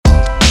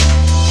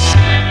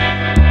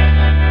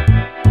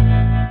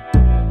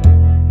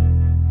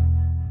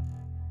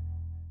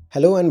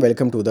Hello and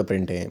welcome to The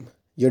Print Aim,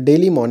 your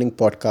daily morning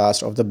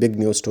podcast of the big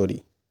news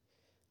story.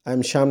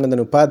 I'm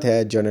Shyamnandan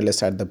Upadhyay,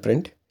 journalist at The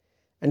Print,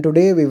 and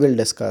today we will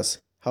discuss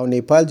how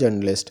Nepal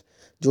journalist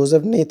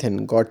Joseph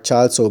Nathan got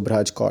Charles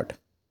Sobhraj caught.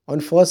 On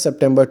 1st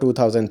September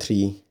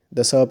 2003,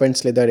 the serpent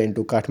slithered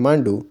into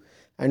Kathmandu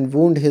and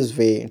wound his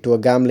way to a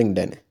gambling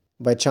den.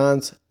 By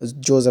chance,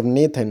 Joseph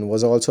Nathan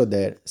was also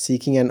there,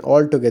 seeking an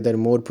altogether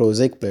more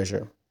prosaic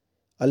pleasure,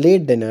 a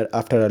late dinner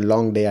after a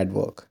long day at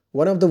work.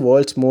 One of the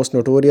world's most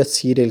notorious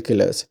serial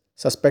killers,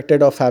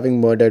 suspected of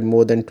having murdered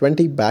more than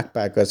 20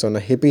 backpackers on a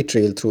hippie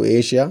trail through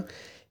Asia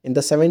in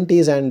the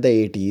 70s and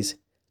the 80s,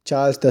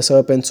 Charles the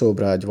Serpent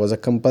Sobhraj was a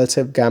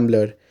compulsive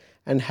gambler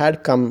and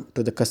had come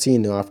to the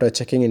casino after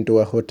checking into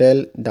a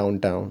hotel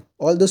downtown.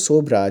 Although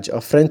Sobhraj,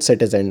 a French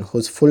citizen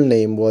whose full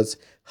name was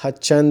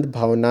Hachchand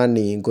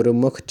Bhawnani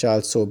Gurumukh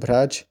Charles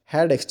Sobhraj,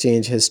 had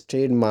exchanged his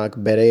trademark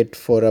beret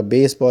for a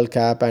baseball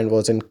cap and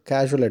was in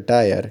casual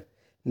attire,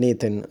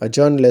 Nathan, a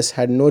journalist,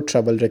 had no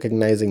trouble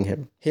recognizing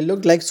him. He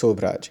looked like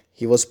Sobhraj.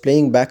 He was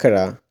playing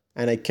Baccarat,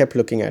 and I kept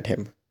looking at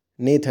him.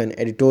 Nathan,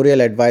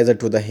 editorial advisor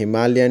to the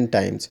Himalayan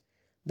Times,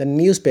 the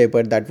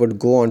newspaper that would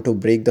go on to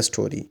break the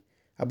story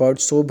about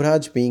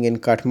Sobhraj being in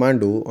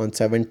Kathmandu on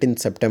 17th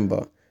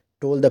September,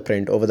 told the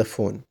print over the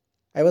phone.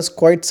 I was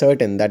quite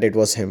certain that it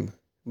was him,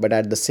 but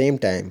at the same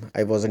time,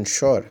 I wasn't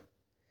sure.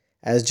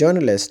 As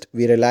journalists,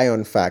 we rely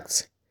on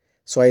facts,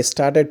 so I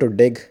started to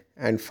dig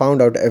and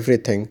found out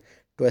everything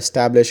to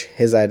establish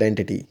his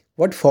identity.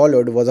 What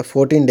followed was a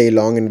 14-day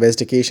long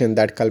investigation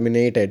that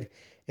culminated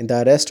in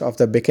the arrest of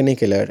the Bikini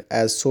Killer,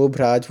 as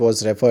Sobhraj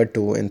was referred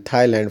to in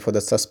Thailand for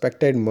the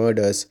suspected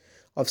murders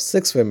of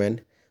six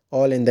women,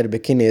 all in their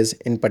bikinis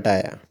in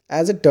Pattaya.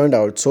 As it turned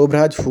out,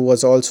 Sobhraj, who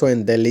was also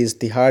in Delhi's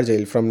Tihar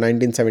jail from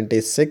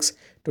 1976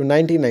 to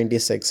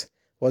 1996,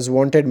 was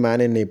wanted man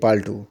in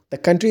Nepal too. The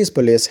country's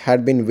police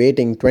had been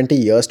waiting 20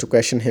 years to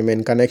question him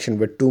in connection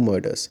with two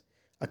murders: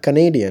 a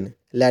Canadian,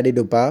 Laddie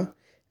Dupas,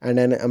 and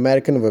an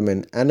American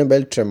woman,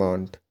 Annabelle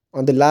Tremont.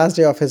 On the last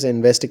day of his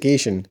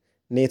investigation,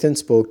 Nathan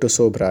spoke to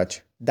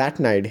Sobhraj.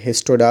 That night, he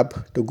stood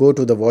up to go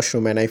to the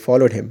washroom and I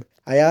followed him.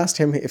 I asked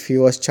him if he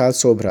was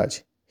Charles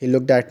Sobhraj. He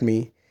looked at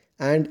me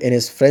and, in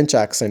his French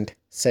accent,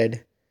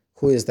 said,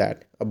 "Who is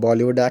that? A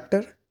Bollywood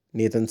actor?"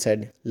 Nathan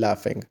said,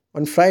 laughing.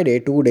 On Friday,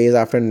 2 days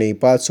after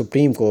Nepal's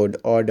Supreme Court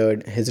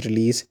ordered his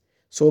release,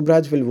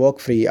 Sobhraj will walk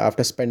free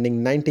after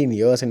spending 19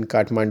 years in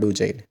Kathmandu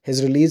jail.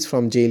 His release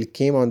from jail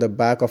came on the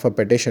back of a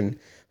petition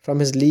from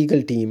his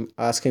legal team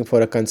asking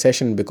for a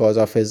concession because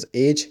of his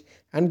age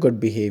and good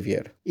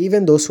behavior.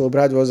 Even though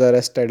Sobhraj was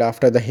arrested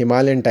after the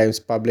Himalayan Times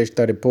published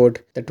the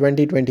report, the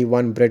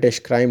 2021 British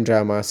crime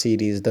drama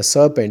series The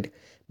Serpent,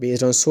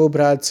 based on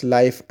Sobhraj's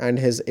life and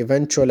his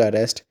eventual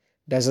arrest,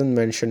 doesn't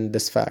mention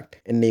this fact.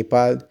 In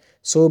Nepal,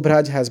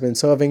 Sobhraj has been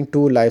serving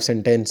two life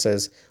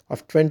sentences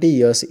of 20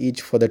 years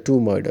each for the two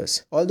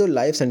murders. Although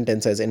life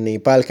sentences in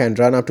Nepal can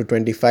run up to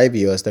 25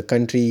 years, the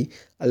country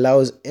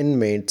allows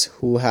inmates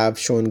who have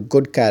shown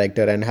good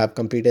character and have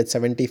completed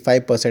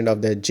 75%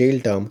 of their jail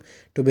term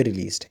to be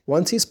released.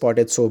 Once he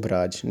spotted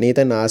Sobhraj,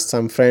 Nathan asked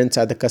some friends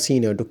at the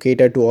casino to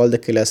cater to all the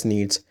killer's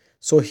needs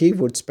so he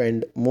would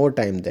spend more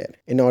time there.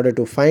 In order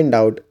to find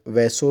out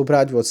where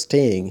Sobhraj was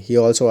staying, he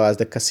also asked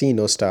the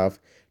casino staff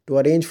to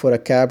arrange for a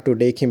cab to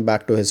take him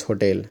back to his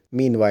hotel.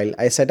 Meanwhile,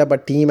 I set up a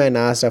team and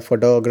asked a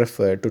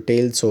photographer to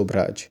tail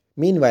Sobhraj.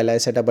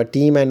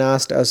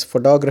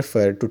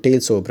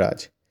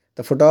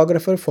 The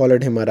photographer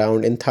followed him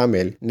around in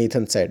Tamil,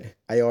 Nathan said.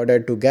 I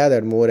ordered to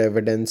gather more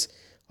evidence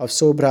of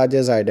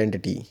Sobhraj's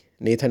identity.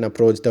 Nathan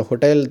approached the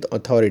hotel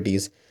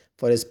authorities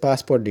for his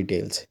passport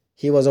details.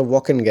 He was a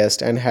walk-in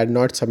guest and had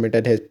not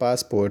submitted his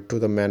passport to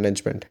the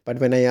management. But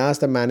when I asked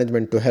the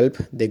management to help,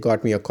 they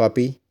got me a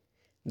copy.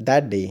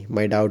 That day,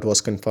 my doubt was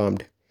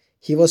confirmed.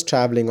 He was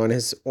traveling on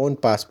his own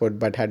passport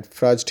but had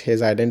fudged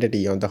his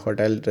identity on the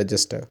hotel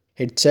register.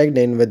 He'd checked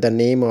in with the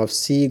name of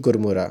C.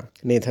 Gurmura,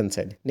 Nathan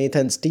said.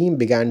 Nathan's team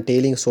began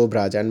tailing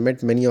Sobhraj and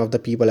met many of the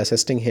people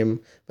assisting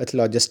him with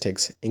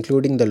logistics,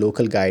 including the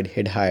local guide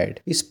he'd hired.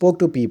 We spoke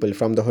to people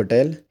from the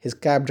hotel, his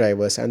cab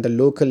drivers, and the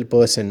local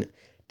person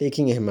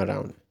taking him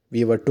around.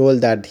 We were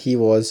told that he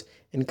was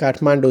in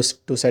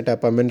Kathmandu to set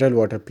up a mineral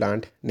water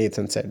plant,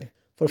 Nathan said.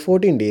 For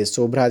 14 days,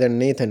 Sobhraj and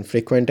Nathan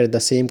frequented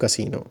the same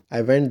casino.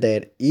 I went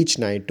there each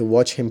night to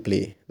watch him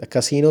play. The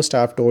casino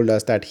staff told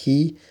us that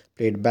he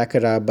played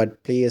Baccarat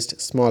but placed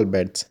small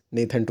bets,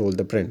 Nathan told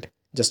the print.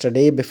 Just a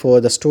day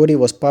before the story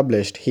was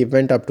published, he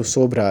went up to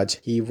Sobhraj.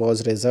 He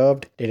was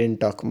reserved, didn't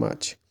talk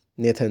much,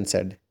 Nathan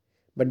said.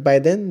 But by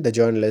then, the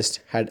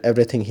journalist had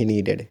everything he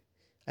needed.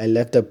 I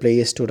left the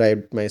place to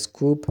write my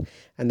scoop,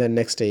 and the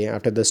next day,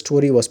 after the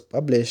story was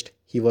published,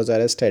 he was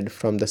arrested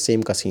from the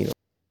same casino.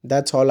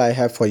 That's all I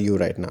have for you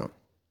right now.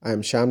 I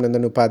am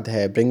Shyamnandan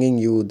Upadhyay bringing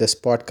you this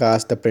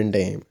podcast, The Print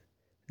Aim.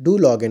 Do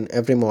log in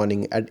every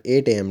morning at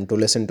 8 am to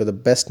listen to the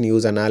best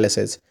news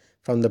analysis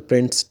from the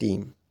Print's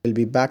team. We'll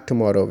be back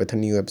tomorrow with a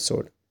new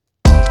episode.